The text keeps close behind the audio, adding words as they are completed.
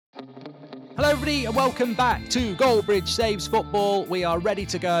Hello everybody and welcome back to Goldbridge Saves Football. We are ready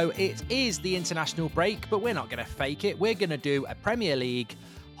to go. It is the international break, but we're not going to fake it. We're going to do a Premier League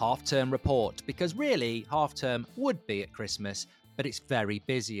half-term report because really half-term would be at Christmas, but it's very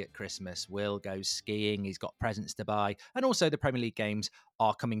busy at Christmas. Will goes skiing, he's got presents to buy, and also the Premier League games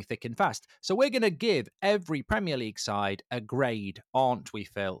are coming thick and fast. So we're going to give every Premier League side a grade, aren't we,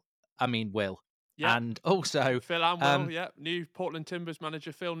 Phil? I mean, Will. Yeah. And also... Phil and Will, new Portland Timbers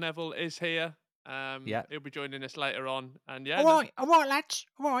manager Phil Neville is here. Yeah. He'll be joining us later on. And yeah, All right, lads.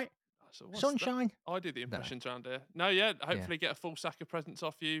 All right. So Sunshine. I do the impressions around here. No, yeah, hopefully get a full sack of presents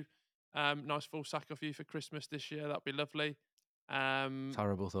off you. Nice full sack off you for Christmas this year. That'd be lovely.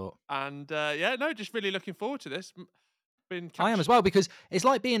 Terrible thought. And just really looking forward to this. I am as well because it's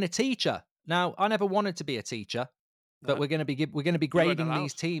like being a teacher. Now, I never wanted to be a teacher, but we're going to be grading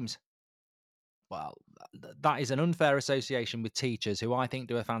these teams. Well, that is an unfair association with teachers who I think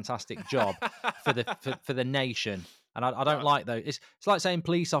do a fantastic job for the nation. And I don't like those. It's like saying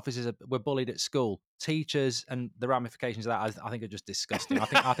police officers were bullied at school. Teachers and the ramifications of that, I think, are just disgusting. I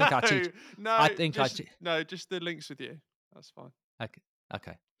think our teachers. Just the links with you. That's fine.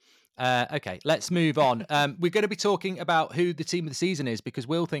 Okay. Okay, let's move on. We're going to be talking about who the team of the season is because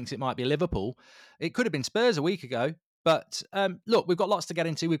Will thinks it might be Liverpool. It could have been Spurs a week ago. But look, we've got lots to get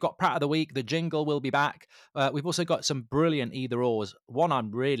into. We've got Pratt of the Week. The jingle will be back. We've also got some brilliant either-ors. One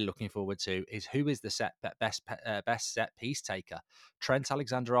I'm really looking forward to is who is the best set piece taker? Trent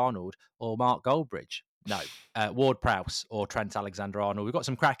Alexander-Arnold or Mark Goldbridge? No, Ward Prowse or Trent Alexander-Arnold. We've got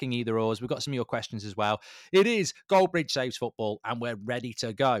some cracking either-ors. We've got some of your questions as well. It is Goldbridge Saves Football, and we're ready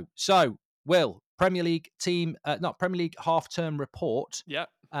to go. So, Will, Premier League half-term report. Yeah.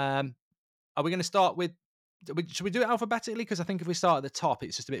 Are we going to start with... Should we do it alphabetically? Because I think if we start at the top,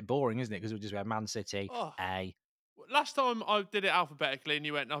 it's just a bit boring, isn't it? Because we just have Man City, A. Last time I did it alphabetically and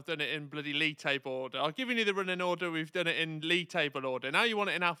you went, I've done it in bloody league table order. I've given you the running order. We've done it in league table order. Now you want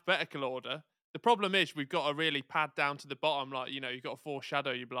it in alphabetical order. The problem is we've got to really pad down to the bottom. Like, you've got to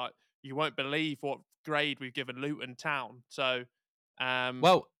foreshadow. You'd be like, you won't believe what grade we've given Luton Town. So,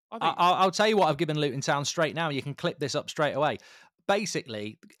 I'll tell you what I've given Luton Town straight now. You can clip this up straight away.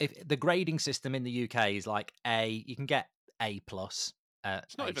 Basically, if the grading system in the UK is like A, you can get A plus.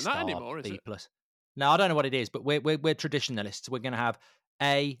 It's not even that anymore, is B it? plus. No, I don't know what it is, but we're traditionalists. We're going to have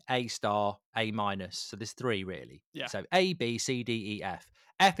A star, A minus. So there's three really. Yeah. So A, B, C, D, E, F.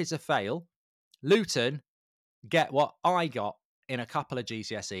 F is a fail. Luton get what I got in a couple of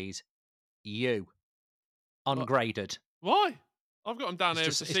GCSEs. U, ungraded. Why? I've got them down here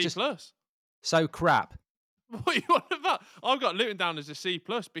as a C plus. So crap. What are you on about? I've got Luton down as a C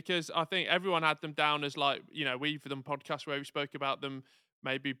plus because I think everyone had them down as we've done podcasts where we spoke about them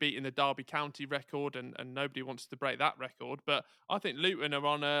maybe beating the Derby County record and nobody wants to break that record. But I think Luton are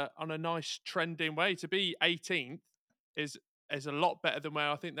on a nice trending way. To be 18th is a lot better than where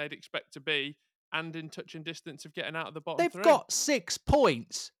I think they'd expect to be and in touching distance of getting out of the bottom They've three. got 6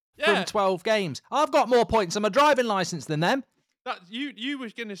 points from 12 games. I've got more points on my driving licence than them. That you were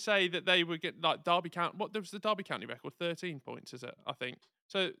going to say that they would get like Derby County. What was the Derby County record? 13 points, is it? I think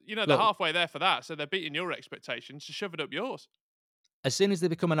so. They're halfway there for that, so they're beating your expectations to shove it up yours. As soon as they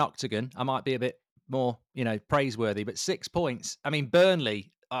become an octagon, I might be a bit more, praiseworthy. But 6 points. I mean,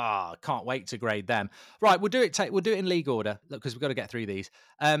 Burnley. Can't wait to grade them. Right, we'll do it. We'll do it in league order because we've got to get through these.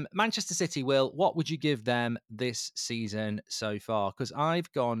 Manchester City. Will, what would you give them this season so far? Because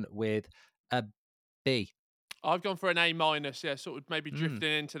I've gone with a B. I've gone for an A minus, sort of maybe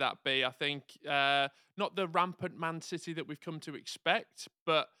drifting into that B. I think not the rampant Man City that we've come to expect,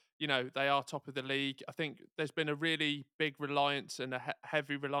 but they are top of the league. I think there's been a really big reliance and a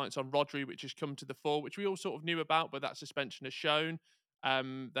heavy reliance on Rodri, which has come to the fore, which we all sort of knew about, but that suspension has shown.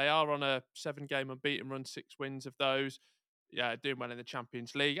 They are on a 7-game unbeaten run, 6 wins of those. Yeah, doing well in the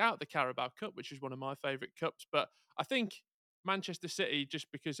Champions League, out the Carabao Cup, which is one of my favourite cups. But I think Manchester City, just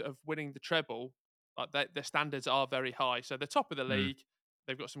because of winning the treble, their standards are very high. So they're top of the league.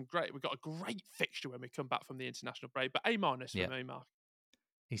 We've got a great fixture when we come back from the international break. But A minus for me, Mark.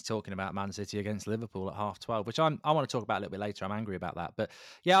 He's talking about Man City against Liverpool at 12:30, which I want to talk about a little bit later. I'm angry about that, but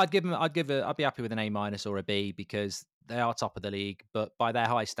yeah, I'd be happy with an A minus or a B because they are top of the league. But by their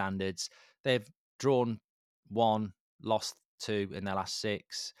high standards, they've drawn 1, lost 2 in their last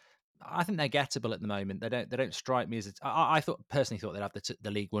 6. I think they're gettable at the moment. They don't strike me as I personally thought they'd have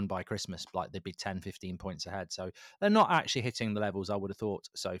the league won by Christmas, like they'd be 10, 15 points ahead. So they're not actually hitting the levels I would have thought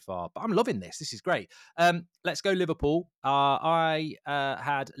so far. But I'm loving this. This is great. Let's go Liverpool. I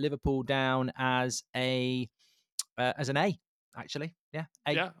had Liverpool down as an A. Actually, yeah,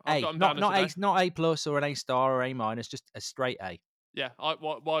 A. Yeah, A. Not A plus or an A star or A minus, just a straight A. Yeah,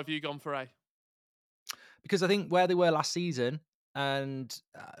 why have you gone for A? Because I think where they were last season, and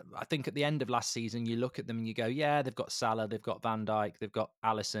I think at the end of last season, you look at them and you go, yeah, they've got Salah, they've got Van Dijk, they've got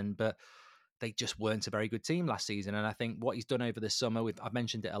Allison, but they just weren't a very good team last season. And I think what he's done over the summer, I've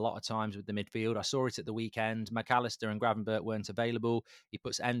mentioned it a lot of times with the midfield. I saw it at the weekend. McAllister and Gravenberch weren't available. He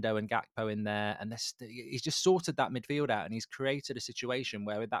puts Endo and Gakpo in there, and he's just sorted that midfield out, and he's created a situation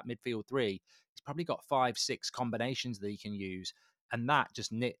where with that midfield three, he's probably got 5, 6 combinations that he can use. And that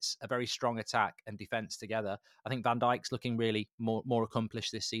just knits a very strong attack and defense together. I think Van Dijk's looking really more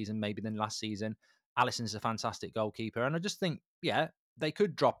accomplished this season, maybe than last season. Alisson's a fantastic goalkeeper. And I just think, yeah, they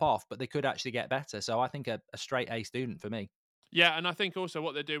could drop off, but they could actually get better. So I think a straight A student for me. Yeah, and I think also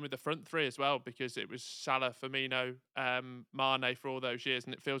what they're doing with the front three as well, because it was Salah, Firmino, Mane for all those years,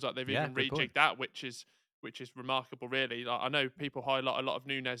 and it feels like they've Yeah, even good point. rejigged that, which is remarkable, really. Like, I know people highlight a lot of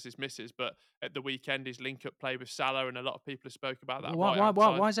Nunez's misses, but at the weekend his link-up play with Salah, and a lot of people have spoke about that Why, right why, hand why,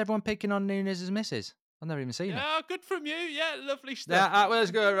 side. why is everyone picking on Nunes as misses? I've never even seen her. Yeah, good from you. Yeah, lovely Yeah, stuff. that was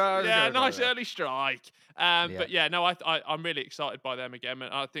good. That was Yeah, good. nice early strike. Yeah, But yeah, no, I'm really excited by them again.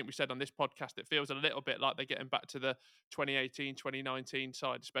 And I think we said on this podcast, it feels a little bit like they're getting back to the 2018, 2019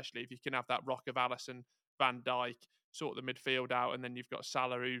 side, especially if you can have that rock of Allison, Van Dijk, sort the midfield out, and then you've got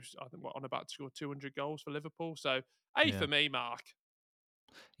Salah, who's I think on about to score 200 goals for Liverpool. So A yeah. for me, Mark.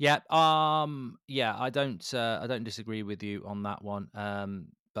 Yeah, yeah, I don't disagree with you on that one.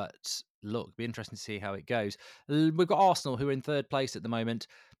 But look, be interesting to see how it goes. We've got Arsenal who are in third place at the moment.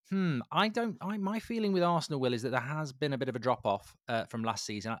 I don't. My feeling with Arsenal, Will, is that there has been a bit of a drop off from last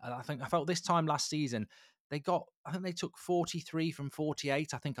season. I think I felt this time last season they got. I think they took 43 from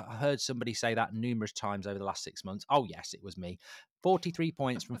 48. I think I heard somebody say that numerous times over the last 6 months. Oh yes, it was me. 43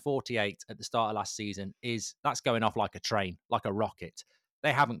 points from 48 at the start of last season that's going off like a train, like a rocket.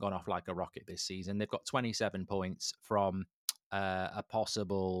 They haven't gone off like a rocket this season. They've got 27 points from a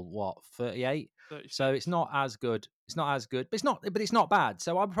possible 38. So it's 36. not as good. It's not as good, but it's not bad.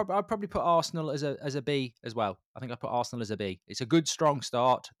 So I'd probably put Arsenal as a B as well. I think I put Arsenal as a B. It's a good strong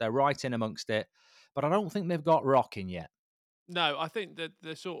start. They're right in amongst it, but I don't think they've got rocking yet. No, I think that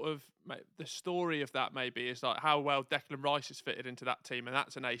the sort of the story of that maybe is like how well Declan Rice has fitted into that team, and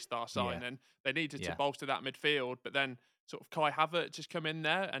that's an A-star sign. Yeah, And they needed to yeah, bolster that midfield, but then sort of Kai Havertz has come in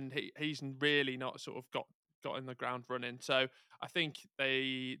there, and he's really not sort of got in the ground running. So I think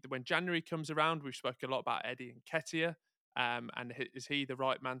when January comes around, we've spoken a lot about Eddie and Ketia, and is he the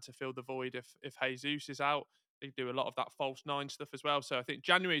right man to fill the void if Jesus is out? They do a lot of that false nine stuff as well. So I think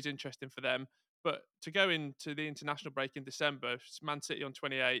January is interesting for them. But to go into the international break in December, it's Man City on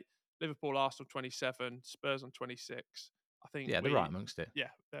 28, Liverpool, Arsenal 27, Spurs on 26. I think yeah. They're right amongst it. yeah,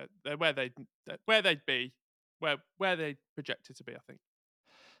 they're where they'd be, where they projected to be. I think.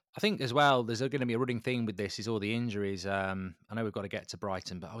 I think as well, there's going to be a running theme with this is all the injuries. I know we've got to get to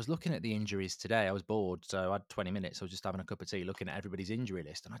Brighton, but I was looking at the injuries today. I was bored, so I had 20 minutes. I was just having a cup of tea, looking at everybody's injury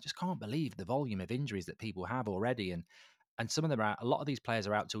list, and I just can't believe the volume of injuries that people have already. And some of them are out. A lot of these players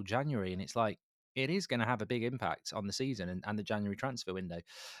are out till January, and it's like it is going to have a big impact on the season and the January transfer window.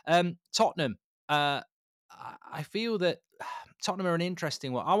 Tottenham. I feel that Tottenham are an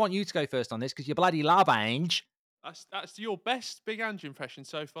interesting one. I want you to go first on this because you're bloody love Ange. That's your best Big Ange impression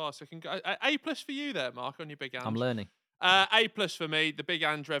so far. So can go A plus for you there, Mark, on your Big I'm Ange. learning. A plus for me. The Big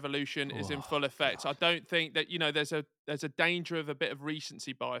Ange revolution is in Oh full effect. I God. don't think that there's a danger of a bit of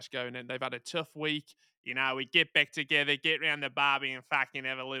recency bias going in. They've had a tough week. We get back together, get round the barbie, and fucking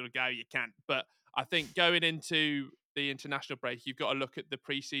have a little go. You can't. But I think going into the international break, you've got to look at the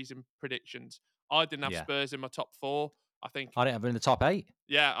preseason predictions. I didn't have Yeah. Spurs in my top four. I think I didn't have them in the top 8.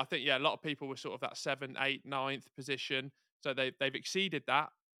 yeah, I think a lot of people were sort of that 7, 8, ninth position. So they've exceeded that.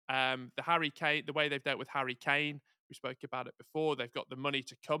 The Harry Kane, the way they've dealt with Harry Kane, we spoke about it before. They've got the money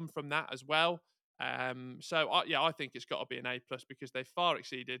to come from that as well. I think it's got to be an A plus because they far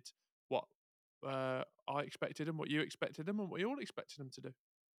exceeded what I expected them, what you expected them, and what we all expected them to do.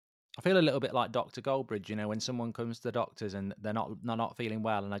 I feel a little bit like Dr. Goldbridge, when someone comes to the doctors and they're not feeling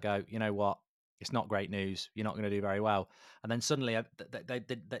well, and I go, you know what, it's not great news. You're not going to do very well, and then suddenly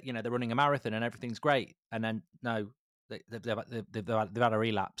they're running a marathon and everything's great, and then no, they've had a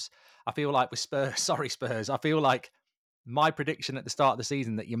relapse. I feel like with Spurs, sorry Spurs, I feel like my prediction at the start of the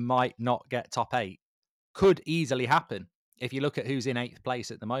season that you might not get top 8 could easily happen. If you look at who's in 8th place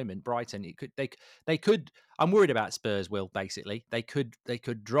at the moment, Brighton, they could. I'm worried about Spurs. Will basically they could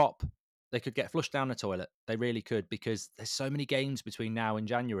drop. They could get flushed down the toilet. They really could because there's so many games between now and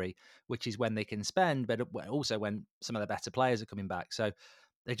January, which is when they can spend, but also when some of the better players are coming back. So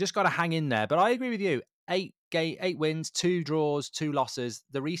they just got to hang in there. But I agree with you. 8 wins, 2 draws, 2 losses.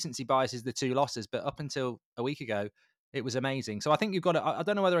 The recency bias is the 2 losses, but up until a week ago, It was amazing. So I think you've got to, I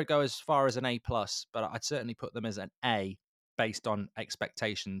don't know whether I'd go as far as an A plus, but I'd certainly put them as an A based on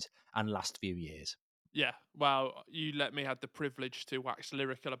expectations and last few years. Yeah, well, you let me have the privilege to wax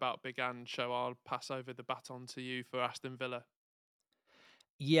lyrical about Big Ange, so I'll pass over the baton to you for Aston Villa.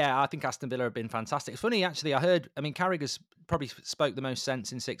 Yeah, I think Aston Villa have been fantastic. It's funny, actually. I mean, Carragher's probably spoke the most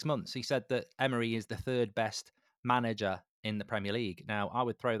sense in 6 months. He said that Emery is the third best manager in the Premier League. Now, I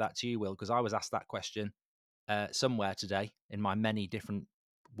would throw that to you, Will, because I was asked that question somewhere today in my many different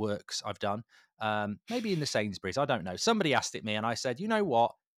works I've done. Maybe in the Sainsbury's, I don't know. Somebody asked it me, and I said, you know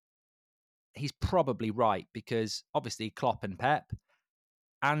what? He's probably right because obviously Klopp and Pep.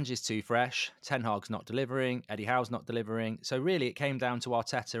 Ange is too fresh. Ten Hag's not delivering. Eddie Howe's not delivering. So really, it came down to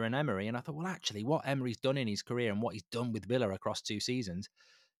Arteta and Emery. And I thought, well, actually, what Emery's done in his career and what he's done with Villa across 2 seasons,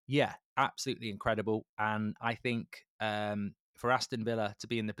 yeah, absolutely incredible. And I think for Aston Villa to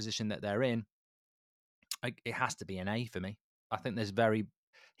be in the position that they're in, it has to be an A for me. I think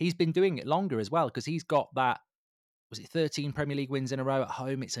he's been doing it longer as well because he's got that. Was it 13 Premier League wins in a row at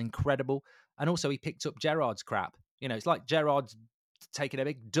home? It's incredible. And also, he picked up Gerrard's crap. It's like Gerrard's taking a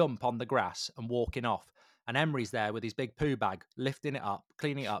big dump on the grass and walking off. And Emery's there with his big poo bag, lifting it up,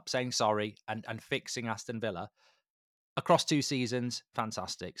 cleaning it up, saying sorry, and fixing Aston Villa. Across 2 seasons,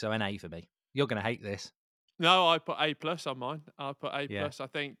 fantastic. So an A for me. You're going to hate this. No, I put A plus on mine. I put A Yeah. plus. I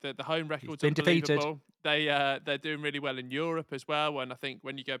think that the home He's record's been defeated. unbelievable. They're doing really well in Europe as well. And I think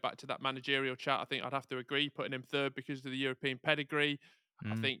when you go back to that managerial chat, I think I'd have to agree putting him third because of the European pedigree. I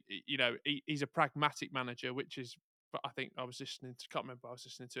Mm. think he's a pragmatic manager, which is. But I think I was listening to. Can't remember I was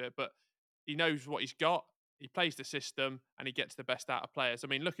listening to it, but he knows what he's got. He plays the system and he gets the best out of players. I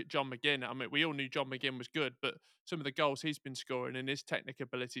mean, look at John McGinn. I mean, we all knew John McGinn was good, but some of the goals he's been scoring and his technical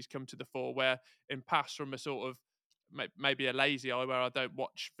abilities come to the fore. Where in past from a sort of maybe a lazy eye where I don't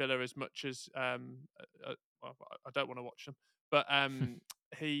watch Villa as much as well, I don't want to watch them, but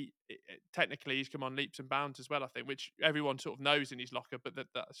technically he's come on leaps and bounds as well. I think, which everyone sort of knows in his locker, but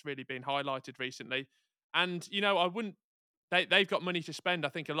that's really been highlighted recently. And I wouldn't. They've got money to spend. I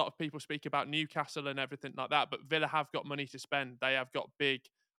think a lot of people speak about Newcastle and everything like that, but Villa have got money to spend. They have got big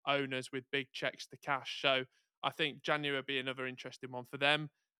owners with big checks to cash. So I think January will be another interesting one for them.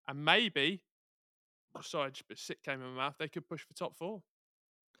 And maybe, sorry, just a bit sick came in my mouth. They could push for top four.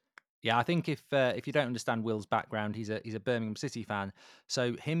 Yeah, I think if you don't understand Will's background, he's a Birmingham City fan.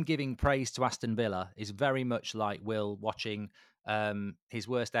 So him giving praise to Aston Villa is very much like Will watching his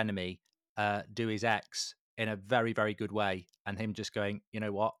worst enemy do his ex in a very, very good way, and him just going, you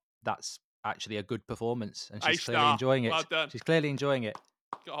know what, that's actually a good performance, and A she's clearly star. enjoying Well it. done. She's clearly enjoying it.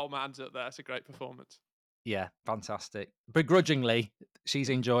 Got whole hands up there. It's a great performance. Yeah, fantastic. Begrudgingly, she's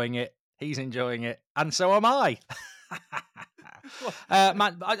enjoying it. He's enjoying it, and so am I.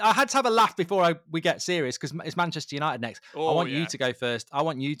 Man, I had to have a laugh before we get serious because it's Manchester United next. I want you to go first. I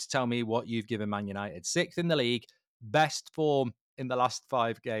want you to tell me what you've given Man United. 6th in the league, best form in the last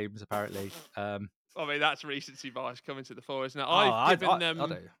 5 games, apparently. I mean, that's recency bias coming to the fore, isn't it? I do.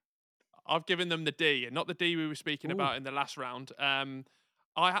 I've given them the D, and not the D we were speaking Ooh. about in the last round.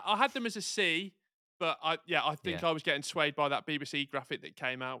 I had them as a C, but I think I was getting swayed by that BBC graphic that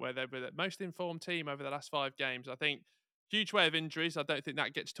came out where they were the most informed team over the last 5 games. I think huge wave of injuries. I don't think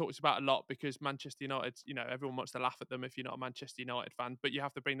that gets talked about a lot because Manchester United, everyone wants to laugh at them if you're not a Manchester United fan, but you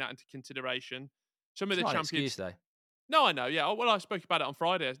have to bring that into consideration. Some of It's the not an champions. excuse, though. No, I know. Yeah. Well, I spoke about it on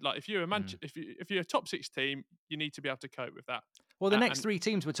Friday. Like, if you're a Mm. if you're a top 6 team, you need to be able to cope with that. Well, the next And 3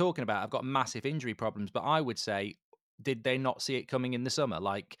 teams we're talking about have got massive injury problems, but I would say, did they not see it coming in the summer?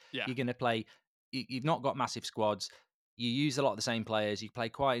 Like, yeah, you're going to play, you've not got massive squads. You use a lot of the same players. You play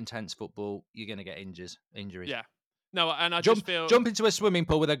quite intense football. You're going to get injuries. yeah. No, and I just Jump, feel jump into a swimming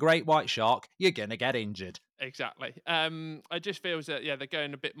pool with a great white shark. You're going to get injured. exactly. I just feels that they're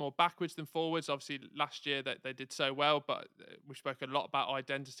going a bit more backwards than forwards. Obviously, last year that they did so well, but we spoke a lot about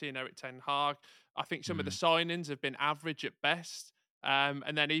identity and Eric Ten Hag. I think some of the signings have been average at best.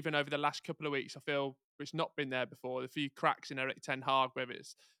 And then even over the last couple of weeks, I feel it's not been there before. A few cracks in Eric Ten Hag, whether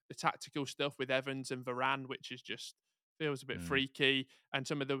it's the tactical stuff with Evans and Varane, which is just feels a bit freaky, and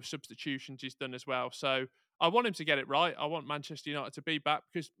some of the substitutions he's done as well. So I want him to get it right. I want Manchester United to be back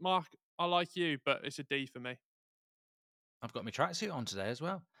because, Mark, I like you, but it's a D for me. I've got my tracksuit on today as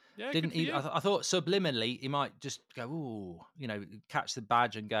well. Yeah, good Didn't for he? you. I thought subliminally he might just go, ooh, catch the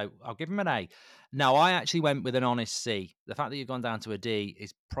badge and go, I'll give him an A. No, I actually went with an honest C. The fact that you've gone down to a D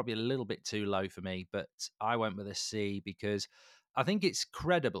is probably a little bit too low for me, but I went with a C because I think it's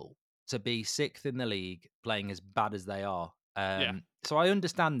credible to be 6th in the league playing as bad as they are. Yeah. So I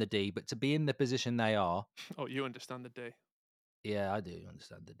understand the D, but to be in the position they are, Oh, you understand the D. yeah, I do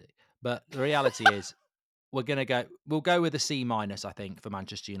understand the D. But the reality is, We'll go with a C minus, I think, for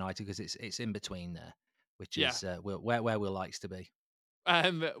Manchester United because it's in between there, which Yeah. is where Will likes to be.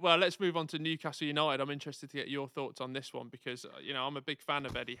 Well, let's move on to Newcastle United. I'm interested to get your thoughts on this one because I'm a big fan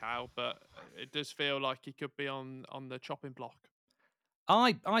of Eddie Howe, but it does feel like he could be on the chopping block.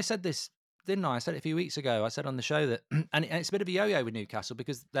 I said this, didn't I? I said it a few weeks ago. I said on the show that, and it's a bit of a yo-yo with Newcastle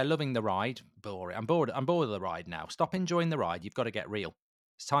because they're loving the ride. Boring. I'm bored. I'm bored of the ride now. Stop enjoying the ride. You've got to get real.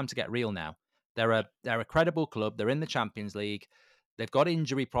 It's time to get real now. Yeah. They're a credible club. They're in the Champions League. They've got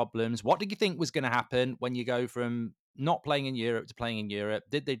injury problems. What did you think was going to happen when you go from not playing in Europe to playing in Europe?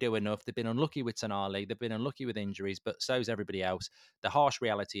 Did they do enough? They've been unlucky with Tonali. They've been unlucky with injuries, but so's everybody else. The harsh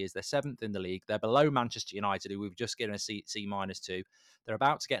reality is they're seventh in the league. They're below Manchester United, who we've just given a C minus to. They're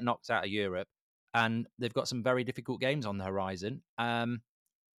about to get knocked out of Europe, and they've got some very difficult games on the horizon.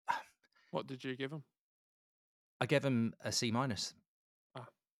 What did you give him? I gave them a C minus. Ah,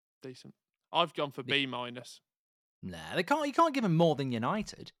 decent. I've gone for B minus. Nah, they can't. You can't give them more than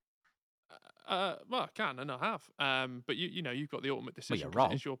United. Well, I can and I have. But you've got the ultimate Well, decision you're 'cause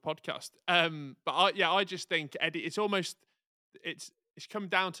wrong. it's your podcast. But I just think Eddie. It's come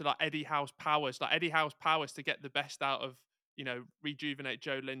down to like Eddie Howe's powers, to get the best out of rejuvenate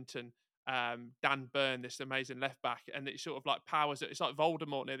Joe Linton, Dan Burn, this amazing left back, and it's sort of like powers. It's like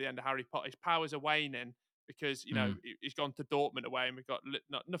Voldemort near the end of Harry Potter. His powers are waning because Mm. he's gone to Dortmund away, and we've got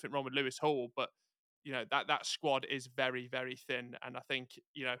nothing wrong with Lewis Hall, but that squad is very, very thin, and I think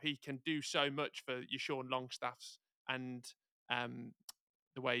he can do so much for your Sean Longstaffs and um,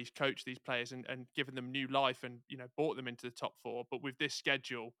 the way he's coached these players and given them new life and brought them into the top four. But with this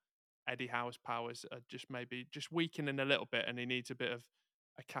schedule, Eddie Howe's powers are just weakening a little bit, and he needs a bit of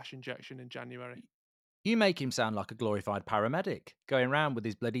a cash injection in January. You make him sound like a glorified paramedic going around with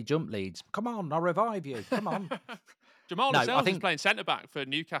his bloody jump leads. Come on, I'll revive you. Come on. Jamal No, I Lascelles is think playing centre back for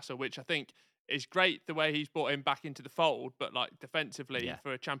Newcastle, which I think is great the way he's brought him back into the fold. But like defensively yeah.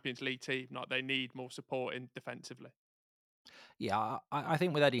 for a Champions League team, like they need more support in defensively. Yeah, I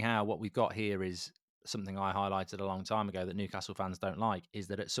think with Eddie Howe, what we've got here is something I highlighted a long time ago that Newcastle fans don't like, is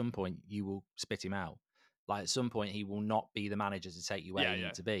that at some point you will spit him out. Like at some point he will not be the manager to take you where Yeah, you yeah.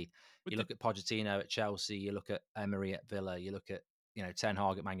 need to be. With You the look at Pochettino at Chelsea, you look at Emery at Villa, you look at Ten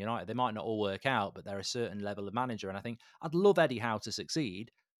Hag at Man United. They might not all work out, but they're a certain level of manager. And I think I'd love Eddie Howe to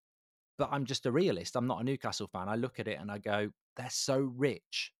succeed, but I'm just a realist. I'm not a Newcastle fan. I look at it and I go, they're so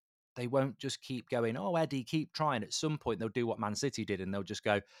rich. They won't just keep going, oh, Eddie, keep trying. At some point, they'll do what Man City did and they'll just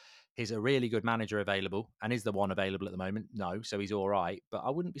go, here's a really good manager available. And is the one available at the moment? No. So he's all right. But I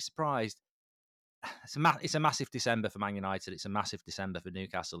wouldn't be surprised. It's a massive December for Man United. It's a massive December for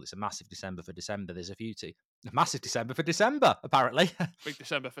Newcastle. It's a massive December for December. There's a few teams. A massive December for December, apparently. big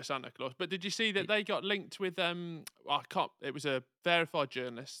December for Santa Claus. But did you see that they got linked with I can't it was a verified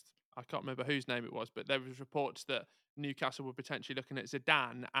journalist. I can't remember whose name it was, but there was reports that Newcastle were potentially looking at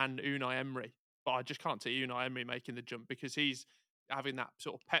Zidane and Unai Emery. But I just can't see Unai Emery making the jump because he's having that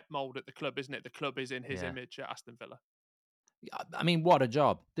sort of pep mold at the club, isn't it? The club is in his Yeah. image at Aston Villa. I mean, what a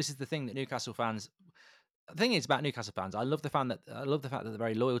job. This is the thing that Newcastle fans. The thing is about Newcastle fans, I love the fact that they're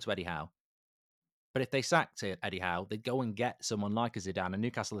very loyal to Eddie Howe. But if they sacked Eddie Howe, they'd go and get someone like a Zidane, and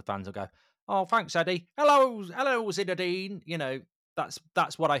Newcastle fans will go, "Oh, thanks, Eddie. Hello, Zinedine."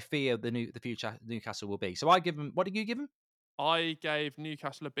 That's what I fear the future Newcastle will be. So I give them. What did you give them? I gave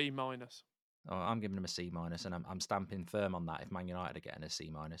Newcastle a B minus. Oh, I'm giving them a C minus, and I'm stamping firm on that. If Man United are getting a C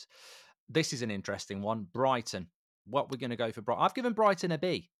minus, this is an interesting one. Brighton. What we're going to go for Brighton? I've given Brighton a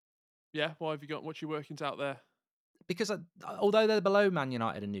B. Yeah, why have you got what's your workings out there? Because although they're below Man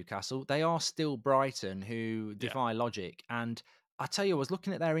United and Newcastle, they are still Brighton, who Yeah. defy logic. And I tell you, I was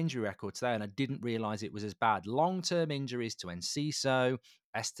looking at their injury record today, and I didn't realise it was as bad. Long-term injuries to Enciso,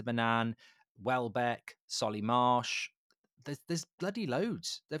 Estebanan, Welbeck, Solly Marsh. There's bloody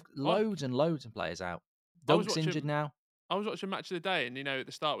loads. They've I loads and loads of players out. I was Dunk's injured watching now. I was watching Match of the Day, and at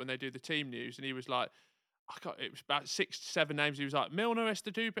the start when they do the team news, and he was like, it was about 6 7 names. He was like Milner,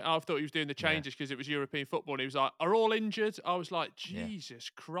 Estupiñán. I thought he was doing the Yeah, changes because it was European football. And he was like, "Are all injured?" I was like, yeah. "Jesus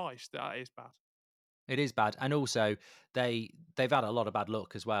Christ, that is bad." It is bad, and also they've had a lot of bad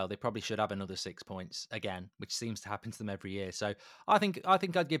luck as well. They probably should have another 6 points again, which seems to happen to them every year. So I think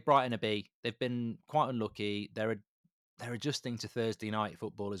I'd give Brighton a B. They've been quite unlucky. They're adjusting to Thursday night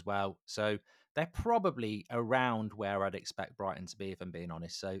football as well, so they're probably around where I'd expect Brighton to be, if I'm being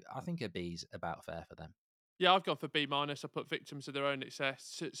honest. So I think a B's about fair for them. Yeah, I've gone for B minus. I put victims of their own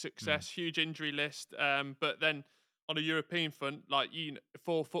Mm. success, huge injury list. But then on a European front, like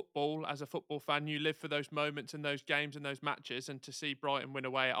for football, as a football fan, you live for those moments and those games and those matches. And to see Brighton win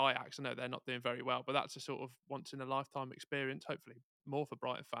away at Ajax, I know they're not doing very well, but that's a sort of once in a lifetime experience. Hopefully, more for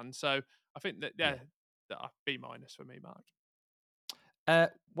Brighton fans. So I think that Yeah. B minus for me, Mark.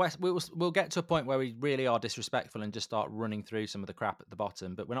 West, we'll get to a point where we really are disrespectful and just start running through some of the crap at the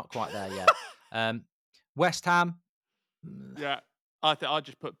bottom, but we're not quite there yet. West Ham. Yeah, I think I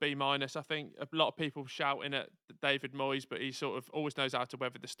just put B minus. I think a lot of people shouting at David Moyes, but he sort of always knows how to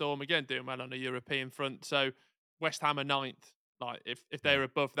weather the storm. Again, doing well on a European front. So West Ham are ninth. Like if Yeah, they're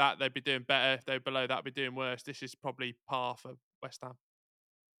above that, they'd be doing better. If they're below that, they'd be doing worse. This is probably par for West Ham.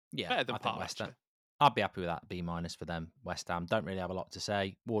 yeah. Better than I think par West Ham. actually. I'd be happy with that B minus for them. West Ham don't really have a lot to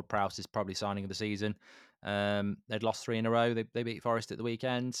say. Ward Prowse is probably signing of the season. They'd lost 3 in a row. They beat Forest at the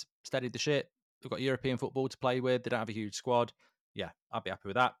weekend. Steadied the ship. They've got European football to play with. They don't have a huge squad. Yeah, I'd be happy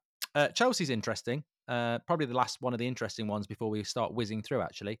with that. Chelsea's interesting. Probably the last one of the interesting ones before we start whizzing through.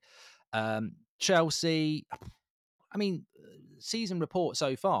 Actually, Chelsea. I mean, season report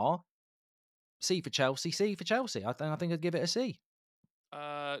so far. C for Chelsea. C for Chelsea. I think I'd give it a C.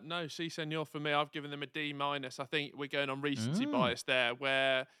 No, C Senor for me. I've given them a D minus. I think we're going on recency Mm. bias there,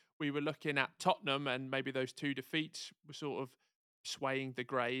 where we were looking at Tottenham and maybe those 2 defeats were sort of swaying the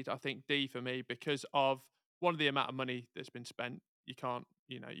grade. I think D for me because of one of the amount of money that's been spent. You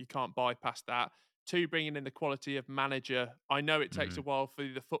can't bypass that. 2, bringing in the quality of manager. I know it takes a Mm. while for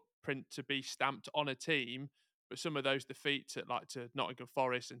the footprint to be stamped on a team, but some of those defeats at like to Nottingham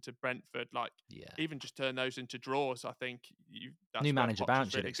Forest and to Brentford, like Yeah. even just turn those into draws. I think New that's where manager Poch has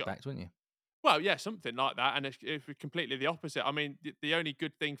bounce, you'd really got. expect, wouldn't you? Well, yeah, something like that. And if we're completely the opposite, I mean, the only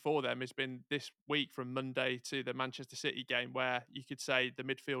good thing for them has been this week from Monday to the Manchester City game, where you could say the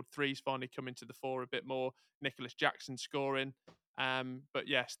midfield three's finally coming to the fore a bit more. Nicholas Jackson scoring. But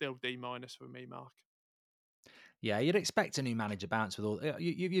yeah, still D minus for me, Mark. Yeah, you'd expect a new manager bounce with all.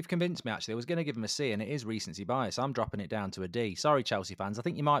 You've convinced me. Actually, I was going to give him a C, and it is recency bias. I'm dropping it down to a D. Sorry, Chelsea fans. I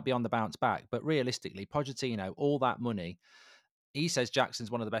think you might be on the bounce back, but realistically, Pochettino, all that money. He says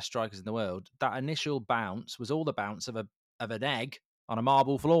Jackson's one of the best strikers in the world. That initial bounce was all the bounce of an egg on a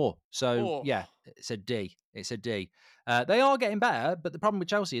marble floor. So Oh, yeah, it's a D. It's a D. They are getting better, but the problem with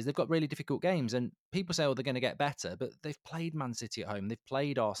Chelsea is they've got really difficult games, and people say, "Oh, they're going to get better," but they've played Man City at home, they've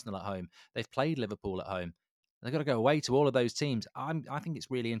played Arsenal at home, they've played Liverpool at home. They've got to go away to all of those teams. I think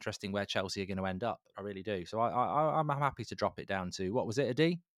it's really interesting where Chelsea are going to end up. I really do. So I'm happy to drop it down to what was it, a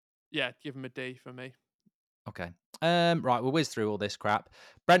D? yeah, give him a D for me. Okay. Right, we'll whiz through all this crap.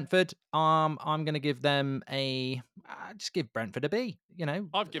 Brentford, I'm going to give them just give Brentford a B. You know,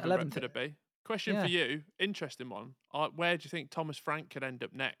 I've given 11th. Brentford a B. Question for Yeah. you, interesting one. Where do you think Thomas Frank could end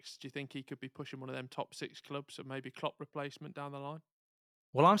up next? Do you think he could be pushing one of them top 6 clubs or maybe Klopp replacement down the line?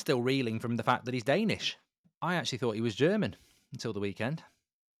 Well, I'm still reeling from the fact that he's Danish. I actually thought he was German until the weekend.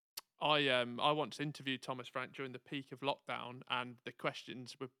 I once interviewed Thomas Frank during the peak of lockdown, and the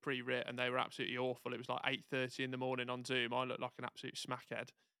questions were pre-written and they were absolutely awful. It was like 8:30 in the morning on Zoom. I looked like an absolute smackhead,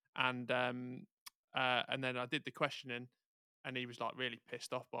 and then I did the questioning, and he was like really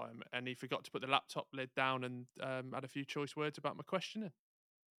pissed off by him, and he forgot to put the laptop lid down and had a few choice words about my questioning.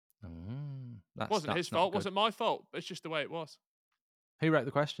 Wasn't his That's not fault. good. Wasn't my fault. It's just the way it was. Who wrote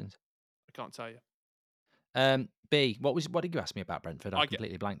the questions? I can't tell you. B. What did you ask me about Brentford? I I get.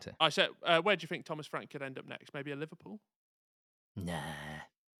 completely blanked it. I said, where do you think Thomas Frank could end up next? Maybe a Liverpool. Nah.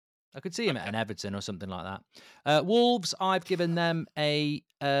 I could see him at Okay. an Everton or something like that. Wolves, I've given them a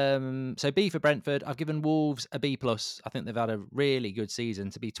so B for Brentford. I've given Wolves a B plus. I think they've had a really good season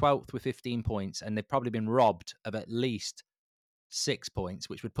to be 12th with 15 points, and they've probably been robbed of at least 6 points,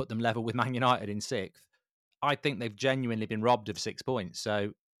 which would put them level with Man United in sixth. I think they've genuinely been robbed of 6 points.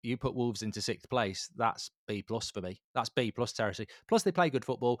 So you put Wolves into sixth place, that's B plus for me. That's B plus territory. Plus they play good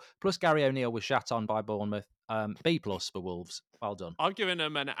football. Plus Gary O'Neill was shat on by Bournemouth. B plus for Wolves. Well done. I've given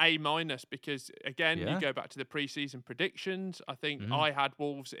them an A minus because again, you Yeah. go back to the preseason predictions. I think Mm. I had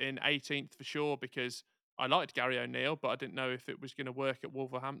Wolves in 18th for sure because I liked Gary O'Neill, but I didn't know if it was going to work at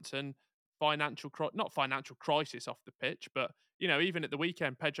Wolverhampton. Not financial crisis off the pitch, but even at the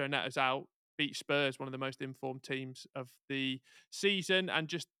weekend, Pedro Neto's out, beat Spurs, one of the most informed teams of the season, and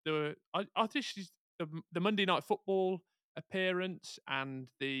just I think the Monday Night Football appearance and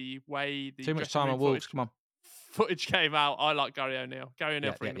the way the Too much dressing time room on Wolves. Come on. footage came out. I like Gary O'Neill. Gary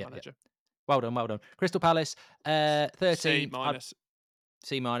O'Neill Yeah, for yeah, England yeah, yeah. manager. Well done, well done. Crystal Palace, C 13th. minus.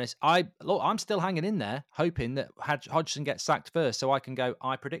 C minus. I'm still hanging in there, hoping that Hodgson gets sacked first, so I can go.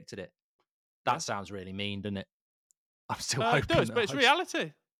 I predicted it. Yeah, That sounds really mean, doesn't it? I'm still it hoping does, that but it's Hodgson.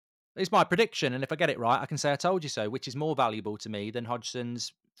 reality. It's my prediction, and if I get it right, I can say I told you so, which is more valuable to me than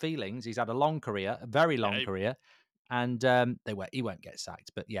Hodgson's feelings. He's had a long career, a very Yeah, long career, and he won't get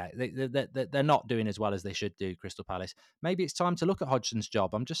sacked. But yeah, they're not doing as well as they should do. Crystal Palace. Maybe it's time to look at Hodgson's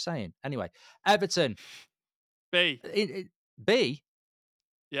job. I'm just saying. Anyway, Everton. B. B.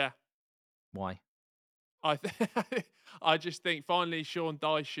 Yeah, Why? I I just think finally Sean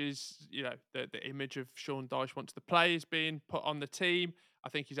Dyche's, the image of Sean Dyche once the play is being put on the team. I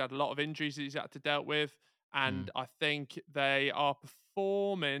think he's had a lot of injuries that he's had to deal with, Mm. and I think they are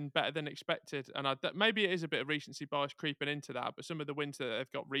performing better than expected. And maybe it is a bit of recency bias creeping into that, but some of the wins that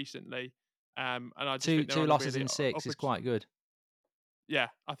they've got recently, and I just Two think they're two on a losses really in six is upwards, quite good. yeah,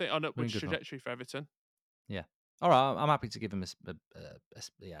 I think on Very upwards good one. trajectory for Everton. Yeah. All right. I'm happy to give him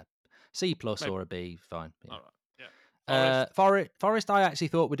yeah, C plus Maybe or a B. Fine. Yeah. all right, yeah. Forest, Forest, I actually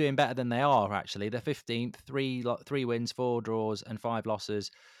thought were doing better than they are. Actually, they're 15th, three wins, 4 draws, and 5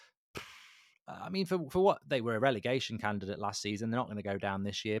 losses. I mean, for what they were a relegation candidate last season, they're not going to go down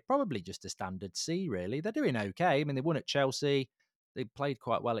this year. Probably just a standard C, really. They're doing okay. I mean, they won at Chelsea. They played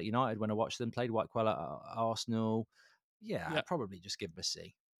quite well at United when I watched them. Played quite well at Arsenal. Yeah, yeah, I'd probably just give them a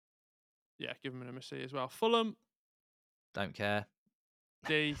C. yeah, give them a C as well. Fulham, Don't care.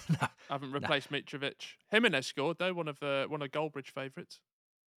 D. No, Haven't no. replaced Mitrovic. Jimenez scored though, one of Goldbridge favourites.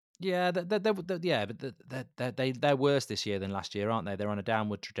 Yeah, yeah, but they're worse this year than last year, aren't they? They're on a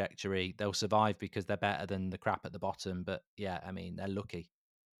downward trajectory. They'll survive because they're better than the crap at the bottom. But yeah, I mean, they're lucky.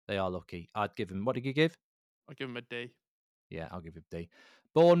 They are lucky. I'd give them. What did you give? I'll give him a D. Yeah, I'll give you D.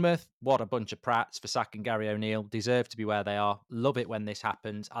 Bournemouth, what a bunch of prats for sacking Gary O'Neill. Deserve to be where they are. Love it when this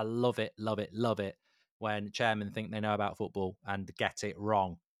happens. I love it, love it, love it when chairmen think they know about football and get it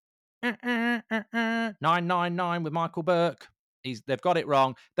wrong. 999 with Michael Burke. They've got it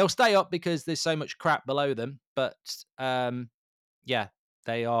wrong. They'll stay up because there's so much crap below them. But yeah,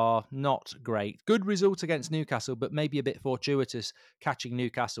 they are not great. Good result against Newcastle, but maybe a bit fortuitous catching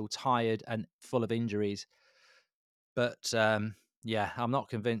Newcastle tired and full of injuries. But yeah, I'm not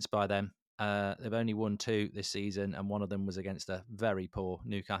convinced by them. They've only won 2 this season, and one of them was against a very poor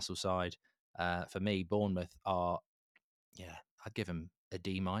Newcastle side. For me, Bournemouth are, yeah, I'd give them a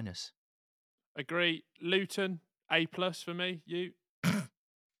D minus. Agree. Luton, A plus for me. You go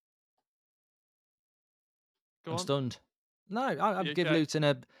I'm on. stunned. No, You I'd give okay? Luton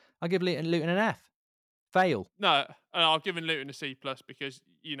Luton an F. Fail. No, I've given Luton a C plus because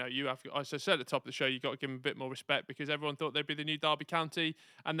you have. As I said at the top of the show, you got to give them a bit more respect because everyone thought they'd be the new Derby County,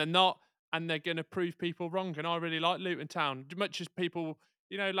 and they're not, and they're going to prove people wrong. And I really like Luton Town, much as people,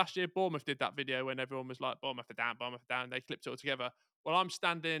 last year Bournemouth did that video when everyone was like Bournemouth are down. They clipped it all together. Well, I'm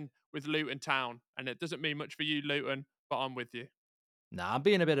standing with Luton Town, and it doesn't mean much for you, Luton, but I'm with you. Nah, I'm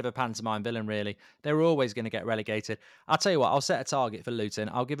being a bit of a pantomime villain, really. They're always going to get relegated. I'll tell you what, I'll set a target for Luton.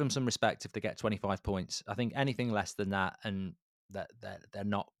 I'll give them some respect if they get 25 points. I think anything less than that, and that they're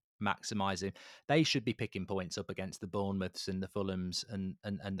not maximising, they should be picking points up against the Bournemouths and the Fulhams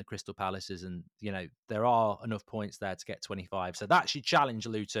and the Crystal Palaces. And, there are enough points there to get 25. So that should challenge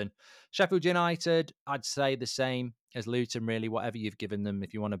Luton. Sheffield United, I'd say the same as Luton, really. Whatever you've given them,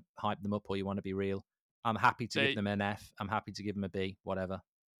 if you want to hype them up or you want to be real. I'm happy to give They them an F. I'm happy to give them a B, whatever.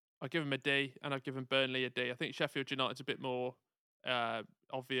 I give them a D, and I've given Burnley a D. I think Sheffield United's a bit more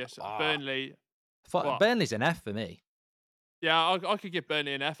obvious. Ah, Burnley, what? Burnley's an F for me. Yeah, I could give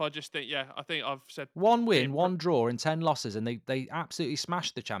Burnley an F. I just think, yeah, I think I've said One the win, one draw, and 10 losses, and they absolutely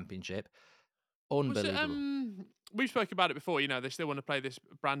smashed the championship. was it. Unbelievable. We spoke about it before. They still want to play this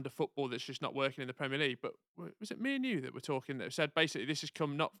brand of football that's just not working in the Premier League. But was it me and you that were talking that said basically this has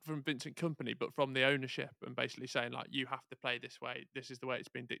come not from Vincent Kompany but from the ownership and basically saying like you have to play this way. This is the way it's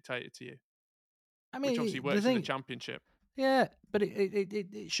been dictated to you, I which obviously mean, the works in the thing, Championship. yeah, but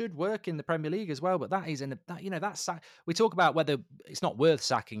it should work in the Premier League as well. But that is that's we talk about whether it's not worth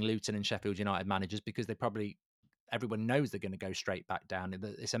sacking Luton and Sheffield United managers because everyone knows they're going to go straight back down.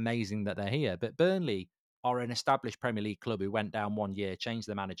 It's amazing that they're here, but Burnley are an established Premier League club who went down one year, changed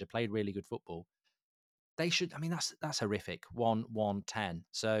the manager, played really good football. They should. I mean, that's horrific. 1-1-10.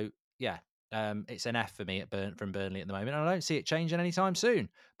 So yeah, it's an F for me from Burnley at the moment. And I don't see it changing anytime soon.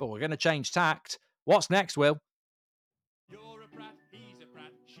 But we're going to change tact. What's next, Will? You're a prat, he's a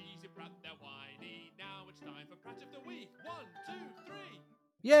prat, she's a prat, they're whiny. Now it's time for Prat of the Week. 1, 2, 3.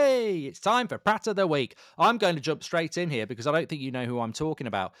 Yay! It's time for Prat of the Week. I'm going to jump straight in here because I don't think you know who I'm talking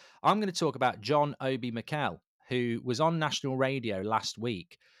about. I'm going to talk about John Obi Mikel, who was on national radio last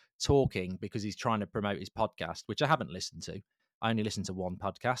week talking because he's trying to promote his podcast, which I haven't listened to. I only listen to one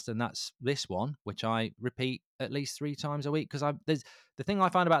podcast, and that's this one, which I repeat at least 3 times a week. Because there's the thing I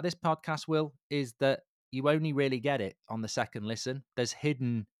find about this podcast, Will, is that you only really get it on the second listen. There's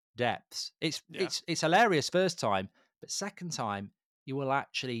hidden depths. Yeah. It's hilarious first time, but second time you will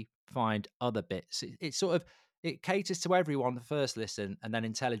actually find other bits. It caters to everyone the first listen, and then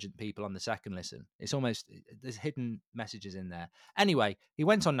intelligent people on the second listen. It's almost there's hidden messages in there. Anyway, he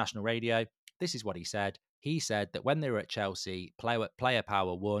went on national radio. This is what he said. He said that when they were at Chelsea, player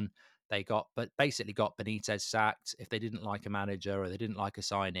power won. but basically got Benitez sacked. If they didn't like a manager or they didn't like a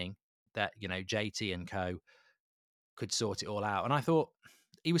signing, that JT and co could sort it all out. And I thought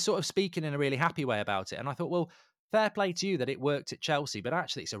he was sort of speaking in a really happy way about it. And I thought, well, fair play to you that it worked at Chelsea, but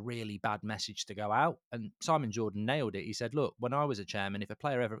actually it's a really bad message to go out. And Simon Jordan nailed it. He said, look, when I was a chairman, if a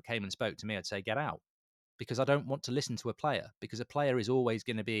player ever came and spoke to me, I'd say, get out, because I don't want to listen to a player, because a player is always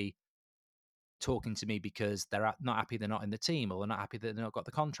going to be talking to me because they're not happy they're not in the team, or they're not happy that they've not got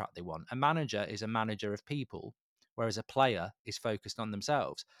the contract they want. A manager is a manager of people, whereas a player is focused on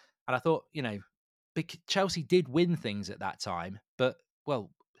themselves. And I thought, Chelsea did win things at that time, but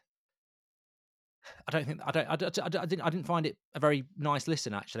well, I don't think I didn't find it a very nice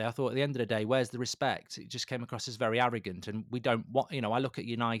listen. Actually, I thought at the end of the day, where's the respect? It just came across as very arrogant, and we don't want. I look at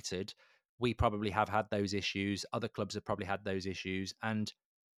United. We probably have had those issues. Other clubs have probably had those issues, and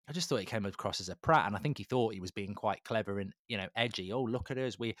I just thought he came across as a prat. And I think he thought he was being quite clever and edgy. Oh, look at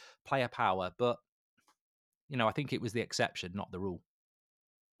us, we player power. But I think it was the exception, not the rule.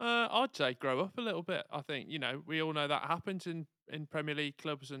 I'd say grow up a little bit. I think we all know that happens in Premier League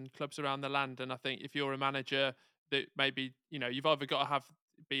clubs and clubs around the land. And I think if you're a manager that maybe you've either got to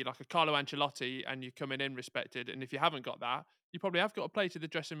be like a Carlo Ancelotti and you're coming in respected, and if you haven't got that, you probably have got to play to the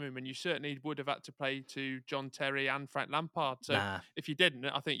dressing room, and you certainly would have had to play to John Terry and Frank Lampard. So Nah, if you didn't,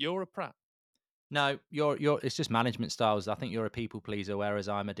 I think you're a prat. no, you're. It's just management styles. I think you're a people pleaser, whereas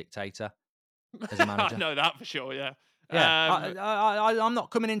I'm a dictator as a I manager. know that for sure. Yeah. Yeah, Um, I'm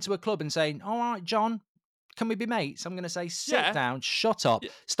not coming into a club and saying, "All right, John, can we be mates?" I'm going to say, "Sit yeah. down, shut up,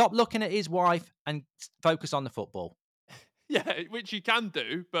 stop looking at his wife, and focus on the football." Yeah, which you can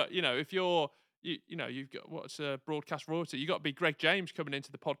do, but if you've got what's broadcast royalty, you got to be Greg James coming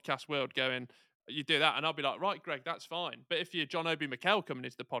into the podcast world, going, you do that, and I'll be like, right, Greg, that's fine. But if you're John Obi Mikel coming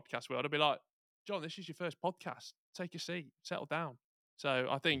into the podcast world, I'll be like, John, this is your first podcast. Take a seat, settle down. So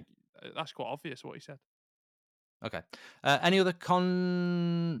I Yeah. think that's quite obvious what he said. Okay. Any other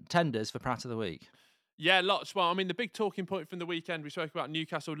contenders for Prat of the Week? Yeah, lots. Well, I mean, the big talking point from the weekend, we spoke about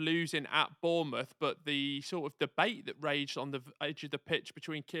Newcastle losing at Bournemouth, but the sort of debate that raged on the edge of the pitch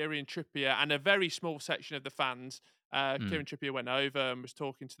between Kieran Trippier and a very small section of the fans. Mm. Kieran Trippier went over and was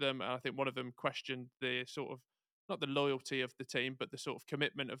talking to them, and I think one of them questioned the sort of, not the loyalty of the team, but the sort of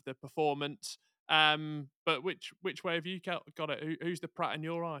commitment of the performance. But which way have you got it? Who's the prat in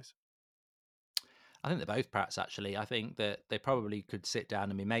your eyes? I think they're both Prats, actually. I think that they probably could sit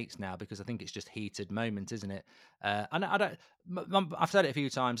down and be mates now, because I think it's just heated moment, isn't it? And I don't. I've said it a few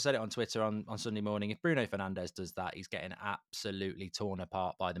times. Said it on Twitter on Sunday morning. If Bruno Fernandes does that, he's getting absolutely torn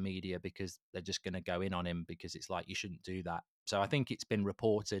apart by the media, because they're just going to go in on him, because it's like, you shouldn't do that. So I think it's been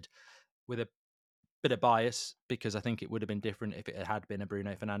reported with a bit of bias, because I think it would have been different if it had been a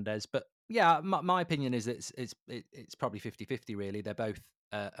Bruno Fernandes. But yeah, my opinion is it's probably 50-50 really. They're both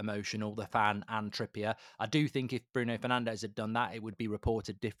emotional, the fan and Trippier. I do think if Bruno Fernandes had done that, it would be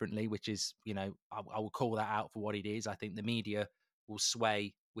reported differently, which is, I will call that out for what it is. I think the media will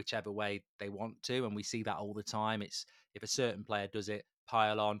sway whichever way they want to, and we see that all the time. It's, if a certain player does it,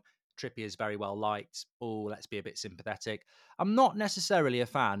 pile on. Trippier is very well liked. Oh, let's be a bit sympathetic. I'm not necessarily a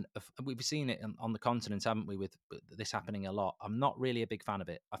fan of. We've seen it on the continent, haven't we? With this happening a lot. I'm not really a big fan of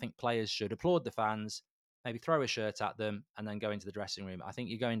it. I think players should applaud the fans, maybe throw a shirt at them, and then go into the dressing room. I think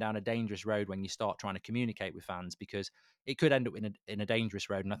you're going down a dangerous road when you start trying to communicate with fans, because it could end up in a dangerous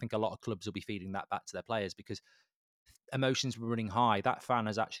road. And I think a lot of clubs will be feeding that back to their players, because emotions were running high. That fan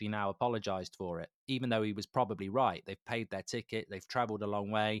has actually now apologised for it, even though he was probably right. They've paid their ticket, they've travelled a long